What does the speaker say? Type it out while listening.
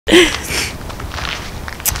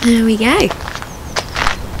There we go.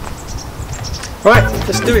 Right,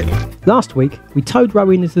 let's do it. Last week, we towed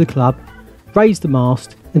Rowena to the club, raised the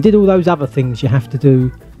mast, and did all those other things you have to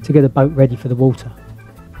do to get a boat ready for the water.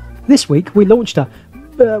 This week, we launched her,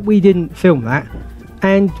 but we didn't film that,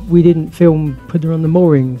 and we didn't film putting her on the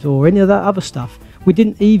moorings or any of that other stuff. We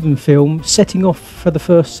didn't even film setting off for the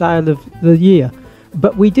first sail of the year,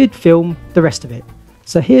 but we did film the rest of it.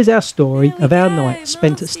 So here's our story of our night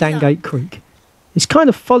spent at Stangate Creek. It's kind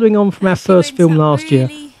of following on from our first film last year,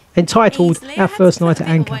 entitled Our First Night at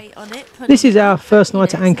Anchor. This is our first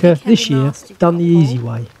night at anchor this year, done the easy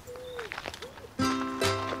way.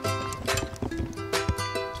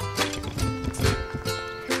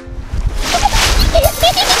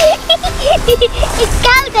 It's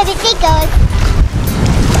cold and it tickles.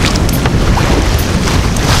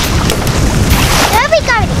 Where are we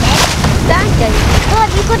going again? Stangate. God,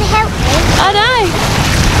 you've got to help me. I know.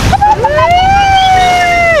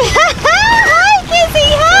 Hi, Kizzy,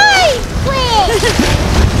 hi! Quick!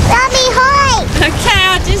 Sammy, hi! Okay,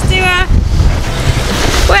 I'll just do a...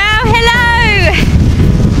 Well, hello!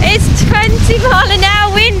 It's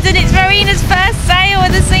 20-mile-an-hour wind and it's Rowena's first sail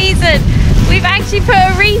of the season. We've actually put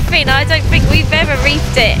a reef in. I don't think we've ever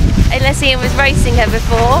reefed it, unless Ian was racing her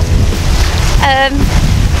before.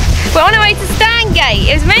 We're on our way to Stangate.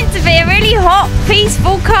 It was meant to be a really hot,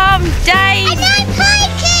 peaceful, calm day. And I'm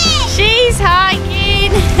hiking! She's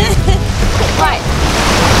hiking! Right,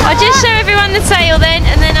 I'll just show everyone the sail then,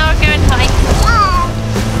 and then I'll go and hike.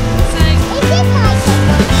 So, Is it hiking?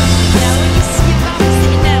 now when you see your bum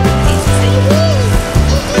sitting down, it's the same.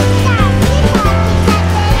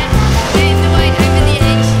 Doing the weight over the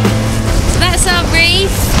edge. So that's our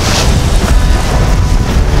reef.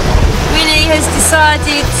 Winnie has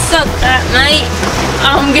decided, sod that mate,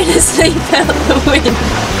 I'm gonna sleep out the wind.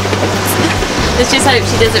 Let's just hope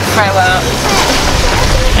she doesn't throw up.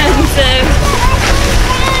 And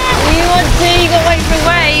you got to wait for a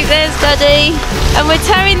wave, there's Daddy. And we're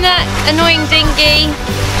towing that annoying dinghy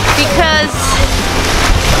because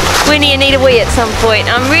Winnie will need a wee at some point.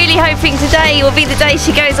 I'm really hoping today will be the day she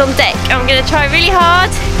goes on deck. I'm going to try really hard,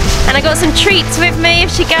 and I got some treats with me if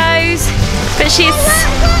she goes, but she's...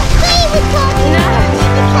 No.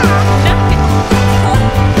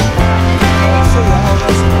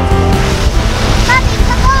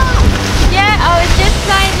 Yeah, I was just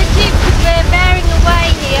playing the tube because we're bearing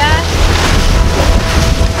away here.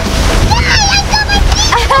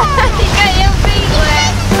 You got your feet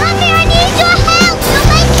wet. Mommy, I need your help. You're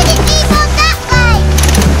making it keep on that way.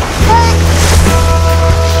 Come on.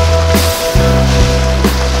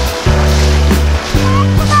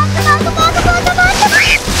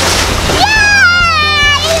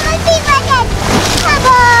 Yeah! You can see my head. Come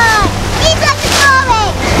on. He's at the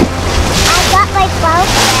drawing. I got my phone.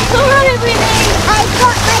 Alright, Winnie. I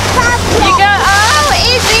got my phone. You go, oh,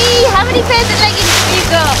 Izzy, how many pairs of leggings have you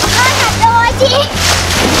got? I have no idea.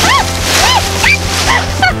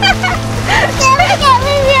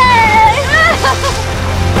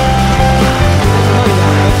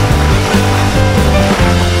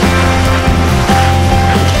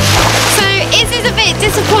 So Izzy's a bit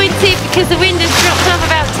disappointed because the wind has dropped off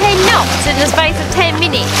about 10 knots in the space of 10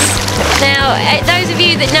 minutes. Now, those of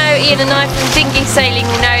you that know Ian and I from dinghy sailing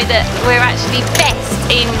will know that we're actually best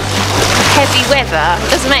in heavy weather. It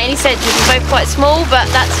doesn't make any sense because we're both quite small, but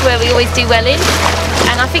that's where we always do well in.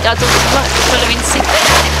 And I think our daughters might be following suit there.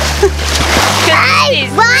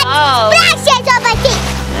 Oh, Splashes on my feet.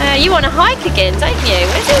 you want to hike again, don't you?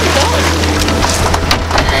 Where's Ian gone?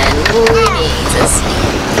 And Winnie's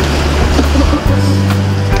asleep.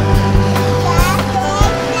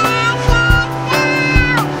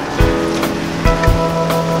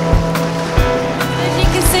 As you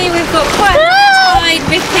can see, we've got quite a tide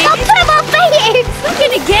ripping. I'll put them on face. I'm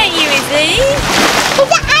going to get you, Izzy. Is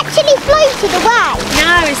that actually floating away?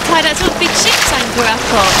 No, it's tied. That's what big ships anchor up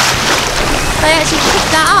on. They actually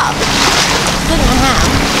picked that up. I don't know how.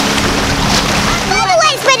 By the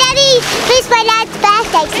way, it's my dad's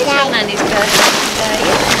birthday It's your today. Nanny's birthday today.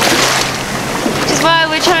 Which is why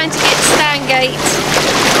we're trying to get to Stangate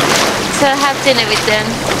to have dinner with them.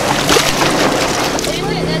 Hey,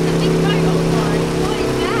 look, there's a big boat on board. What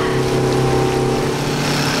is that?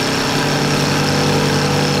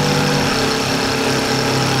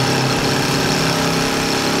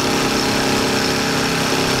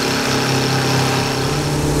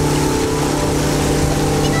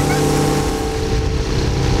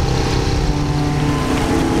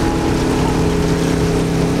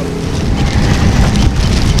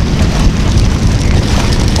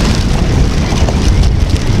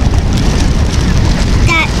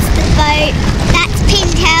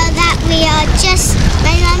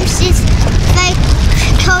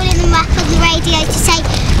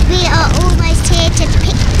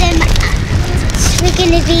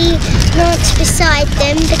 be not beside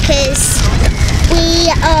them because we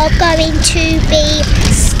are going to be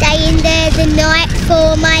staying there the night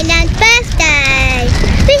for my nan's birthday.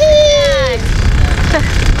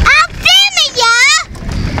 I'm filming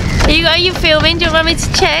you! Are you filming? Do you want me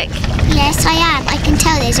to check? Yes, I am. I can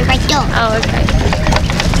tell there's a red dot. Oh, okay.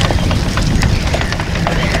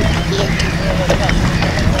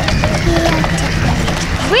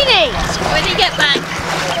 Winnie, get back.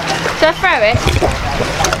 Should I throw it?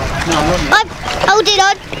 No, I'm not. Hold it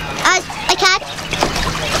on. I can.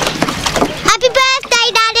 Happy birthday,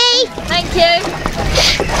 Daddy! Thank you.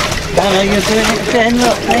 Hello, you're doing it again.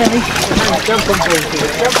 Look, Nanny. Jump on board.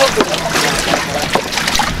 Jump on board.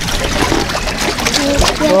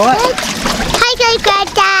 Alright. Hi, Granddad.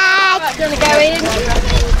 Right, do you want to go in?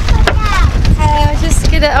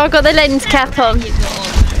 I've got the lens cap on.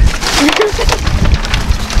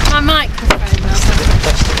 My microphone.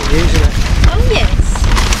 Oh yes.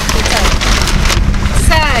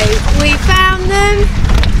 So we found them.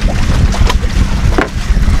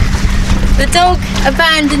 The dog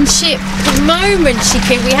abandoned ship the moment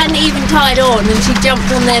we hadn't even tied on, and she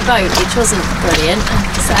jumped on their boat, which wasn't brilliant, I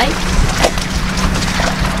have to say.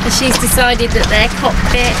 And she's decided that their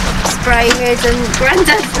cockpit, spray hood and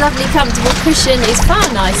Granddad's lovely comfortable cushion is far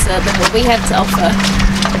nicer than what we have to offer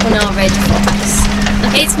on our Red Fox.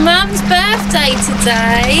 It's Mum's birthday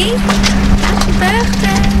today. Happy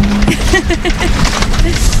birthday.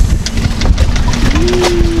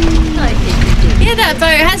 Yeah, that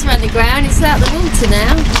boat has run aground. It's out the water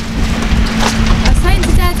now. I was saying to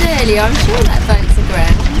Dad earlier, I'm sure that boat's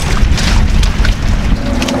aground.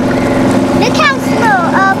 Look how small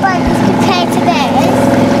our boat is compared to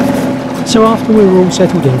theirs. So after we were all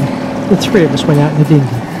settled in, the three of us went out in the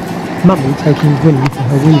dinghy. Mummy taking Winnie for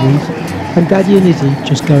her wee-wees, and Daddy and Izzy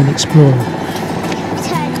just going exploring.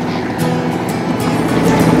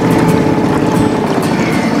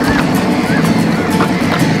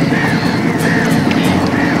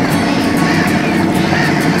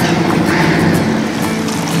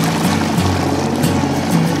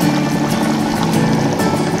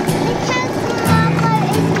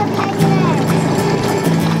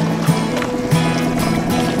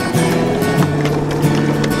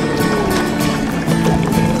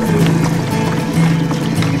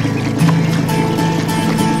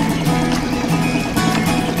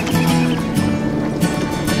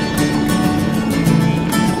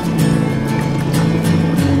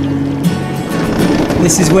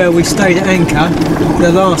 This is where we stayed at anchor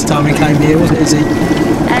the last time we came here, wasn't it, Izzy?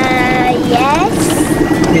 Yes.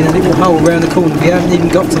 In a little hole around the corner. We haven't even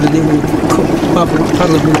got to the little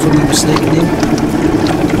puddle of water we were sneaking in.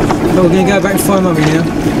 But we're going to go back and find Mummy now.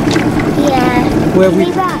 Yeah. Where we?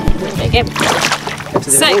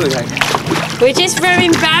 So, we're just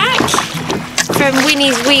rowing back from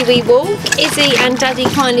Winnie's wee wee walk. Izzy and Daddy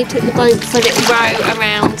kindly took the boat for a little row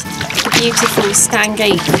around the beautiful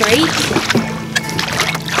Stangate Creek.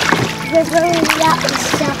 We're going up the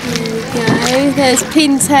stuff. There we go. There's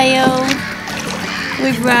Pintail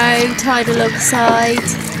with Row tied alongside.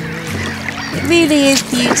 It really is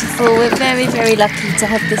beautiful. We're very, very lucky to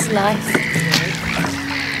have this life.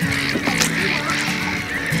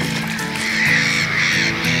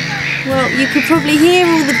 Well, you could probably hear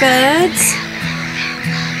all the birds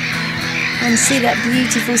and see that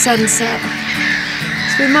beautiful sunset.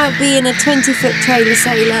 So we might be in a 20-foot trailer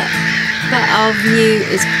sailor, but our view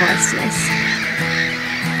is priceless.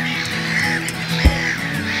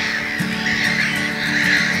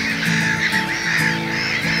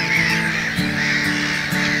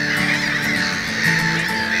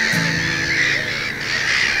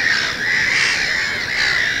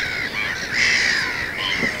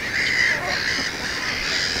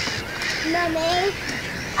 Mummy,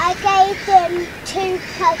 I gave them 2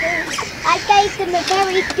 cuddles. I gave them a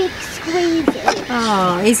very big squeezy.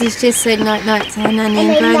 Oh, Izzy's just said night-night to her nanny and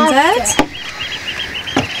they granddad.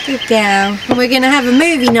 Good girl. And we're going to have a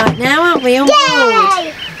movie night now, aren't we, on board?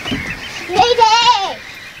 Yay! Movie!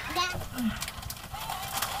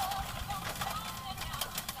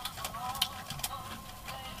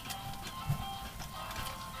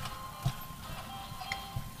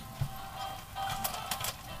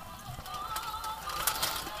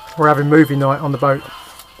 We're having movie night on the boat.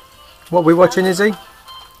 What are we watching, Izzy?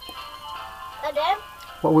 Pardon?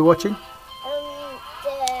 What are we watching?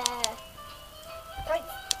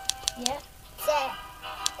 Yeah.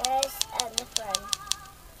 And the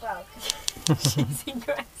frog. She's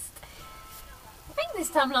impressed. I think this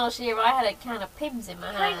time last year I had a can of Pimm's in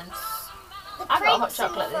my hand. I got hot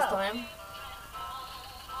chocolate this time.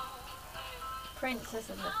 Princess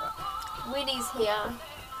and the Frog. Winnie's here.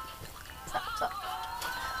 Tap, tap.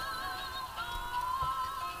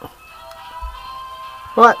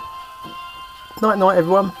 Right. Night night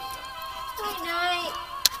everyone. Night night.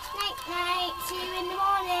 Night night. See you in the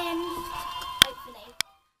morning. Hopefully.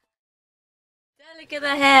 Look at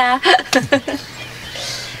the hair.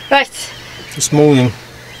 Right. This morning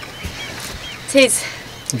It is.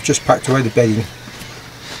 we've just packed away the bedding.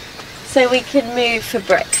 So we can move for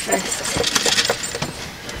breakfast.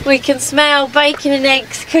 We can smell bacon and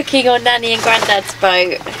eggs cooking on Nanny and Granddad's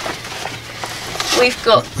boat. We've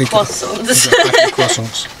got croissants. We've got a packet of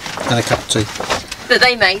croissants and a cup of tea. That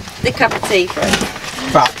they made the cup of tea for us.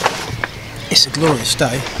 But it's a glorious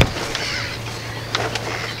day.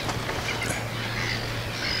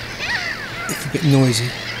 It's a bit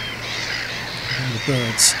noisy. And the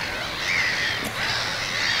birds.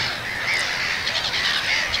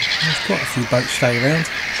 There's quite a few boats stay around.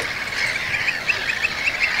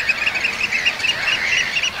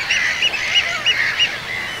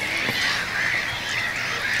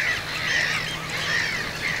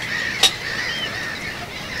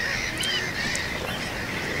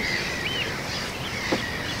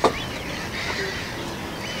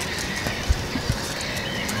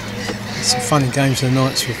 Some fun and games of the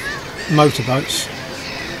nights with motorboats. I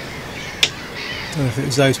don't know if it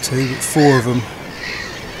was those two, but 4 of them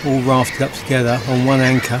all rafted up together on one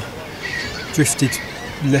anchor, drifted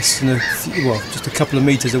less than just a couple of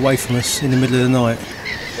metres away from us in the middle of the night.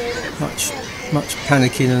 Much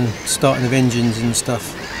panicking and starting of engines and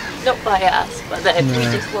stuff. Not by us, but then we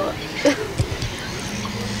just watched.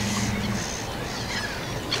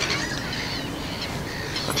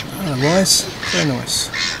 Otherwise, very nice.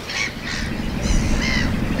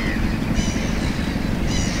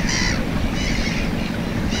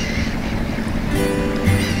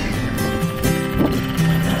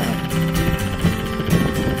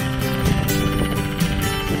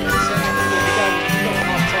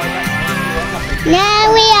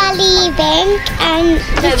 Now we are leaving, and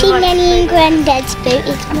you see Nanny and Granddad's boat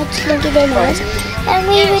is much longer than ours. And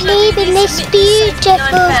we were leaving this beautiful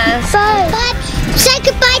boat. Say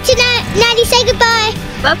goodbye to Nanny, say goodbye.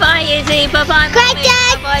 Bye bye, Izzy. Bye bye,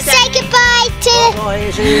 Granddad, Mummy. say goodbye to... Bye,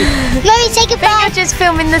 Izzy. Mummy, say goodbye. I think you're just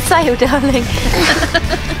filming the sail, darling.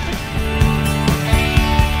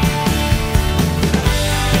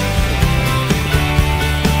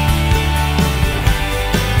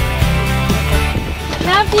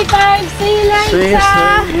 Love you both. See you later. See you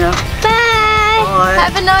soon. Yeah. Bye. Bye.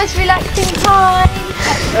 Have a nice relaxing time.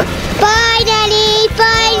 Bye, Nanny.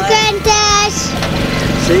 Bye, Granddad.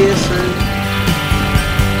 See you soon.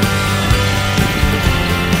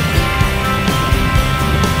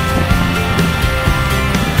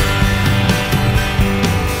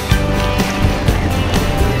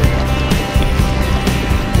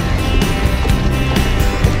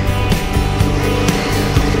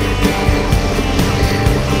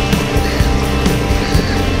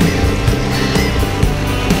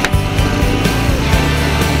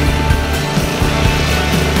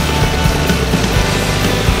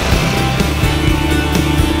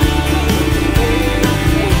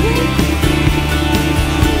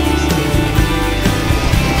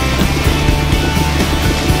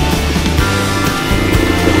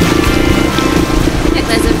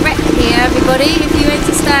 If you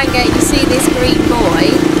enter Stangate, you see this green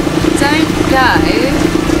buoy. Don't go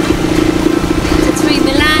between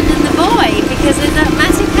the land and the buoy because there's that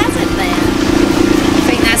massive hazard there. I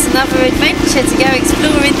think that's another adventure to go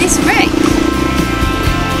exploring this wreck.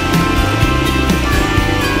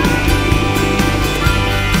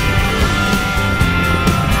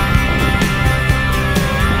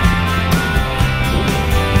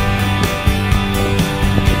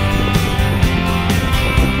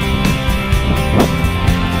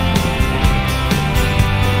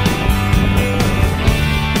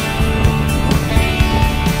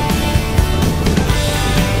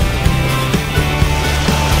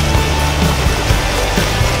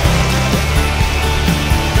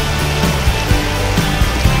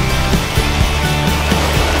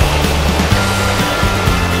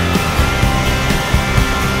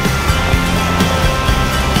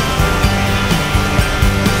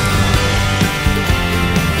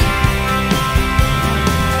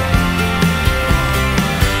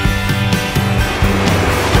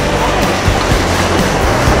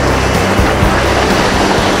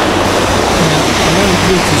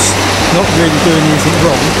 Not really doing anything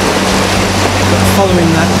wrong, but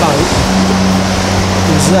following that boat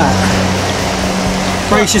is that.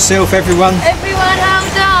 Brace yourself, everyone. Everyone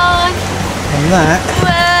hold on. And that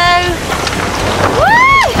Whoa!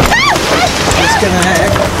 is going to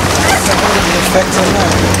have an effect on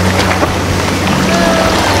that.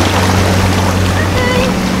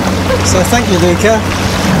 So thank you, Luca.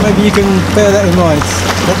 Maybe you can bear that in mind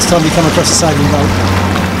next time you come across a sailing boat.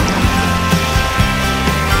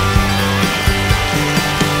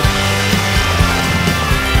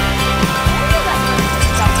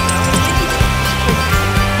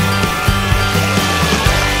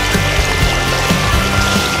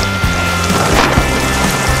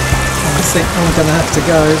 I think I'm going to have to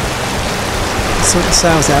go sort the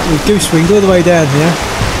sails out. We've goose winged all the way down here.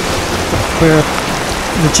 Where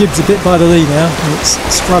the jib's a bit by the lee now, and it's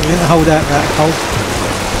struggling to hold out that pole.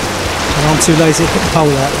 And I'm too lazy to put the pole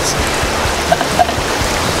out.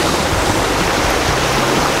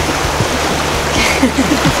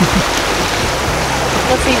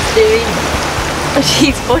 What's he doing?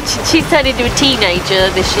 She's watching. She's turned into a teenager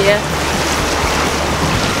this year.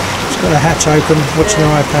 She's got a hatch open, watching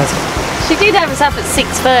her iPad. She did have us up at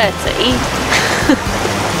 6:30.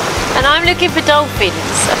 And I'm looking for dolphins.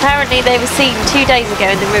 Apparently they were seen 2 days ago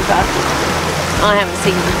in the river. I haven't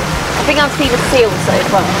seen them. I think I've seen a seal so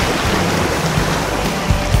far.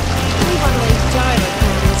 One of those gyro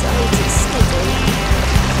cameras that holds it steady.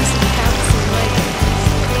 Using the bouncing radio.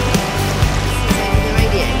 This is over the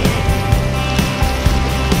radio, yeah.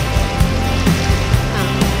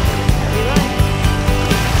 Oh, that'll be right.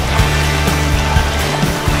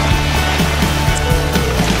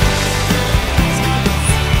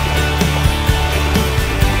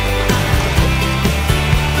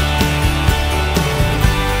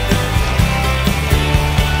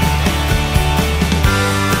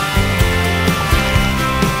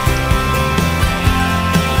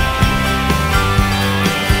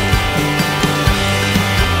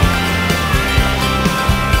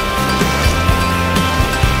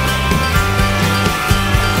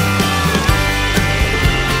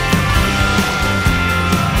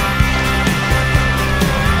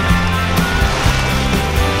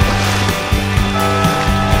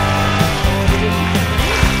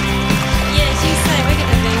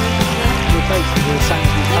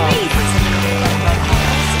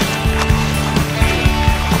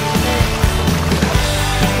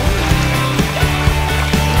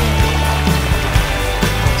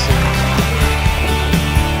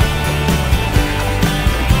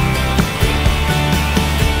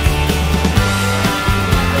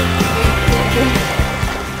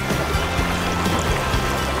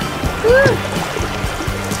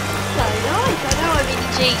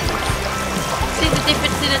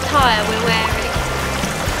 We're wearing.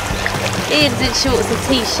 Ian's in shorts and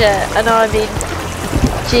t-shirt and I'm in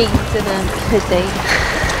jeans and a hoodie.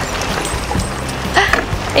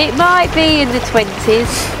 It might be in the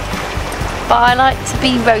 20s, but I like to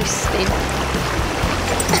be roasting.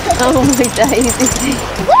 Oh my days, isn't it?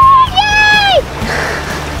 Yay!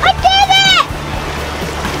 I did it!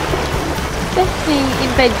 Definitely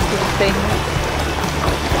inventing things.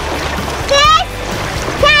 Best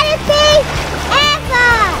canopy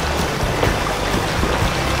ever!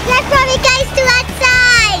 That's why we goes to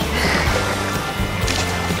outside!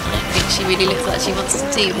 I don't think she really looks like she wants to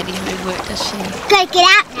do any homework, does she? Gotta get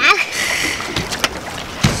out now.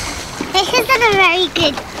 This isn't a very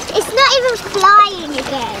good. It's not even flying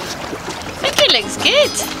again. I think it looks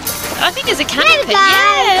good. I think it's a canopy. There we go.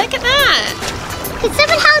 Yeah, look at that. Can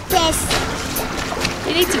someone hold this?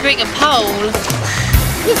 You need to bring a pole.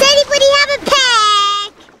 Does anybody have a pen?